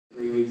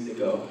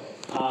ago.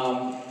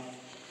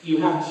 You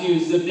have to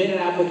submit an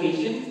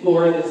application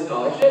for this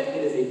scholarship.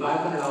 It is a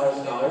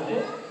 $500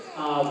 scholarship.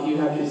 You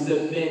have to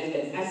submit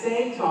an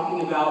essay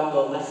talking about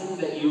the lessons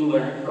that you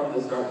learned from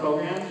the START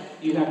program.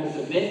 You have to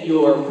submit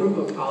your proof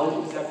of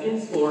college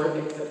acceptance or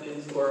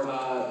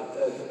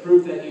the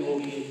proof that you will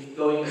be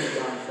going into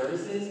the armed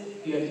services.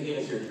 You have to give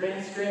us your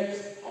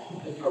transcripts,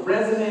 a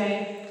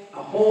resume,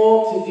 a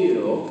whole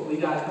to-do. We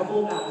got a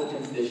couple of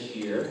applicants this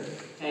year,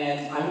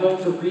 and I'm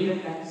going to read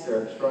an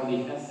excerpt from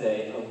the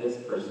essay of this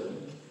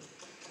person.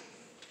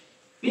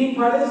 Being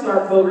part of the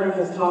START program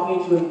has taught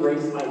me to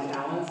embrace my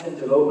talents and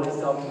devote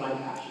myself to my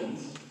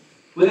passions.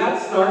 Without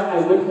START, I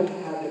wouldn't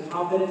have had the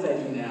confidence I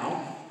do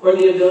now, or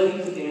the ability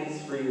to dance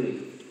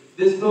freely.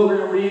 This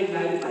program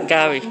reignited my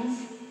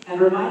passions and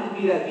reminded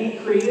me that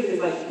being creative is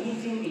like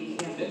painting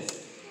a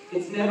canvas.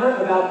 It's never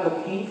about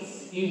the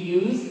paints you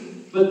use,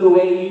 but the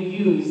way you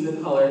use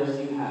the colors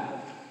you have.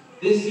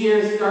 This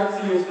year's START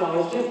Senior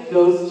Scholarship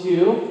goes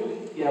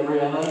to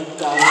Gabriella,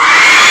 Dali.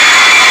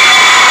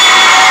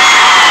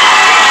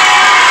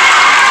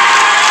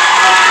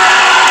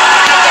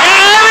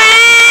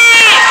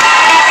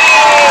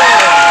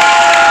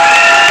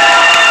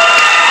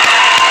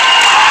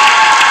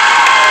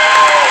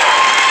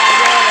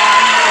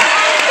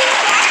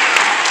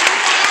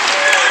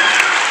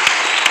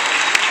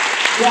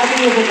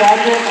 Gabby is a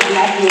graduate of the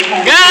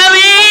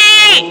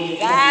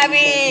Osceola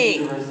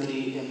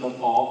University in the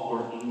fall for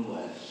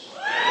English.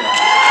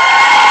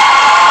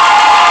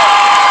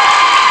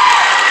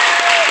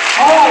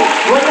 Alright,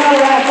 we're going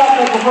to wrap up,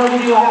 but before we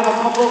do, I have a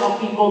couple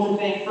of people to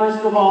thank.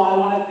 First of all, I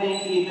want to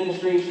thank the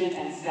administration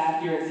and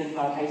staff here at St.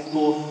 Cloud High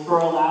School for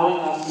allowing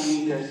us to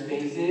use their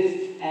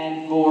spaces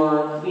and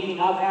for cleaning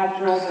up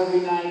after us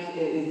every night.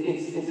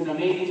 It's an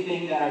amazing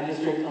thing that our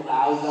district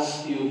allows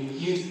us to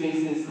use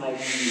spaces like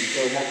these,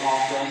 so that's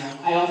awesome.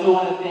 I also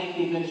want to thank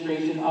the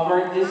administration of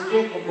our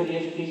district and for the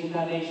Education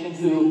Foundation,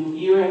 who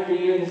year after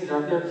year, this is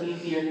our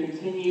 13th year,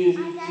 continues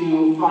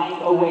to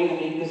find a way to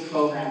make this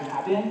program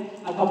happen.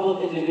 A couple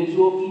of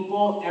individual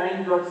people.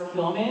 Erin Brooks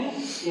Kilman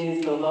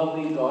is the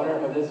lovely daughter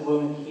of this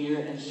woman here,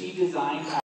 and she designed